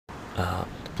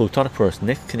Plutonic Forest,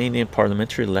 next Canadian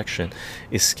parliamentary election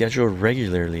is scheduled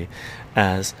regularly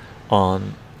as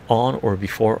on or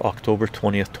before October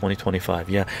 20th, 2025.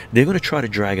 Yeah, they're gonna try to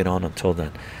drag it on until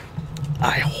then.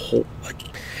 I hope,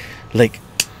 like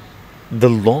the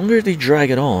longer they drag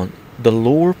it on, the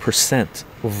lower percent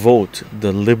vote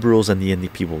the Liberals and the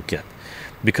NDP will get,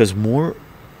 because more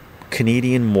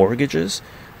Canadian mortgages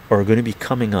are going to be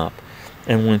coming up,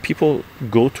 and when people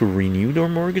go to renew their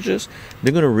mortgages,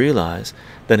 they're going to realize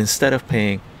that instead of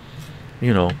paying,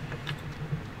 you know,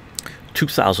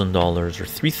 $2,000 or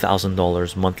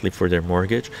 $3,000 monthly for their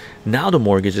mortgage, now the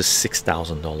mortgage is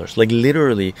 $6,000. Like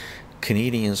literally,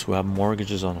 Canadians who have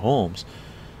mortgages on homes,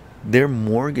 their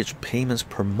mortgage payments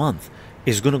per month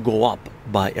is going to go up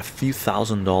by a few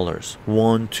 $1,000s,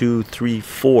 1, 2, 3,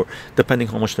 4, depending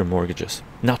how much their mortgage is.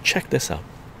 Now check this out.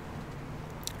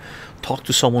 Talk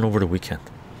to someone over the weekend.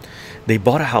 They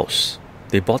bought a house.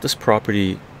 They bought this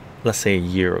property, let's say a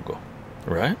year ago,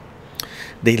 right?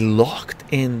 They locked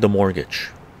in the mortgage,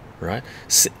 right?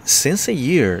 Since a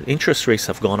year, interest rates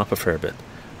have gone up a fair bit,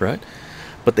 right?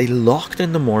 But they locked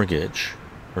in the mortgage,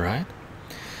 right?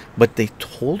 But they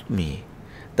told me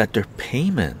that their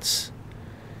payments,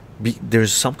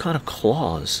 there's some kind of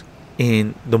clause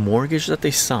in the mortgage that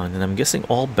they signed, and I'm guessing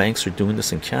all banks are doing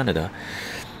this in Canada,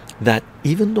 that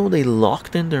even though they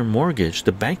locked in their mortgage,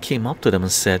 the bank came up to them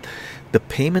and said the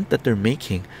payment that they're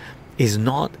making is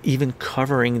not even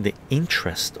covering the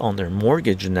interest on their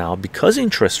mortgage now, because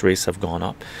interest rates have gone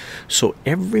up. So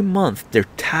every month they're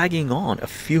tagging on a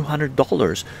few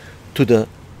 $100s to the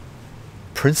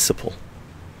principal,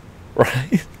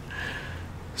 right?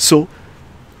 So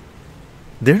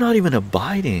they're not even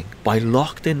abiding by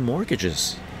locked in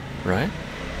mortgages, right?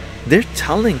 They're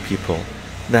telling people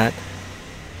that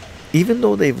even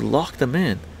though they've locked them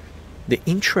in, the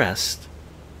interest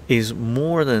is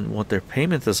more than what their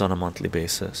payment is on a monthly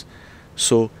basis.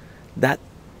 So that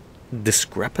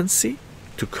discrepancy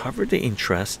to cover the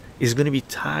interest is going to be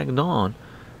tagged on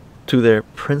to their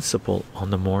principal on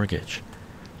the mortgage.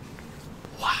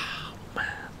 Wow,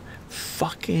 man.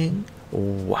 Fucking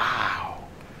wow.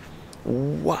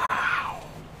 Wow.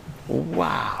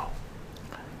 Wow.